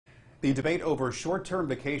The debate over short-term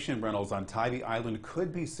vacation rentals on Tybee Island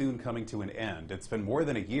could be soon coming to an end. It's been more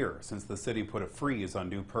than a year since the city put a freeze on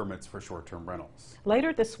new permits for short-term rentals.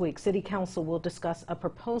 Later this week, City Council will discuss a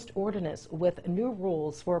proposed ordinance with new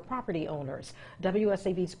rules for property owners.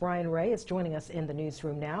 WSAV's Brian Ray is joining us in the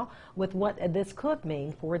newsroom now with what this could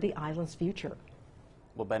mean for the island's future.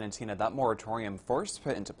 Well, Ben and Tina, that moratorium first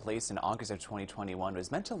put into place in August of 2021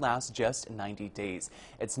 was meant to last just 90 days.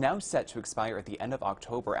 It's now set to expire at the end of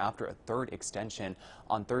October after a third extension.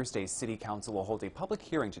 On Thursday, City Council will hold a public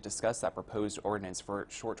hearing to discuss that proposed ordinance for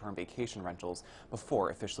short-term vacation rentals before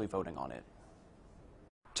officially voting on it.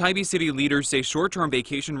 Tybee City leaders say short-term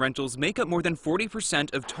vacation rentals make up more than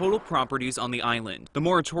 40% of total properties on the island. The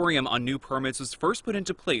moratorium on new permits was first put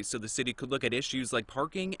into place so the city could look at issues like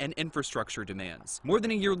parking and infrastructure demands. More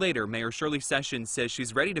than a year later, Mayor Shirley Sessions says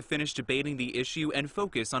she's ready to finish debating the issue and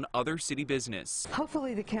focus on other city business.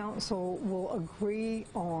 Hopefully the council will agree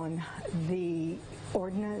on the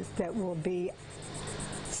ordinance that will be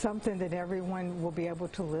something that everyone will be able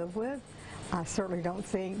to live with. I certainly don't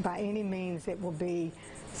think by any means it will be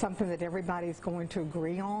something that everybody's going to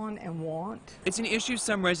agree on and want. It's an issue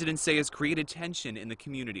some residents say has created tension in the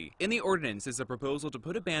community. In the ordinance is a proposal to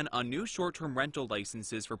put a ban on new short-term rental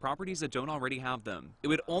licenses for properties that don't already have them. It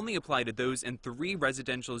would only apply to those in 3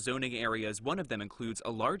 residential zoning areas. One of them includes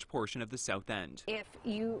a large portion of the south end. If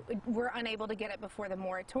you were unable to get it before the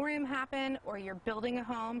moratorium happened, or you're building a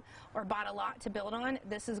home or bought a lot to build on,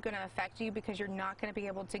 this is going to affect you because you're not going to be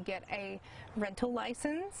able to get a rental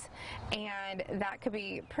license, and that could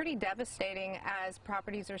be pretty devastating as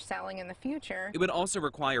properties are selling in the future. It would also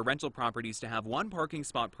require rental properties to have 1 parking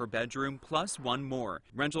spot per bedroom plus 1 more.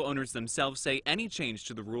 Rental owners themselves say any change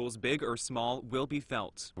to the rules, big or small, will be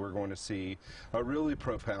felt. We're going to see a really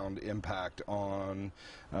profound impact on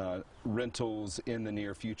rentals in the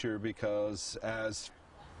near future, because as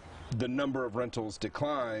the number of rentals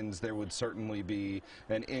declines, there would certainly be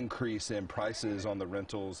an increase in prices on the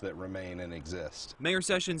rentals that remain and exist. Mayor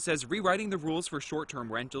Sessions says rewriting the rules for short-term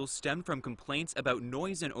rentals stemmed from complaints about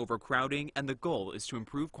noise and overcrowding, and the goal is to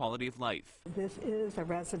improve quality of life. This is a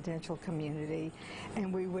residential community,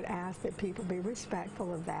 and we would ask that people be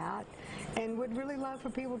respectful of that and would really love for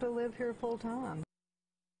people to live here full-time.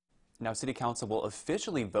 Now, City Council will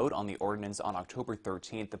officially vote on the ordinance on October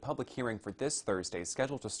 13th. The public hearing for this Thursday is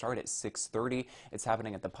scheduled to start at 6:30. It's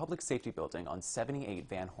happening at the Public Safety Building on 78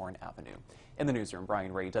 Van Horn Avenue. In the newsroom,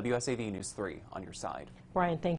 Brian Ray, WSAV News 3 on your side. Brian, thank you.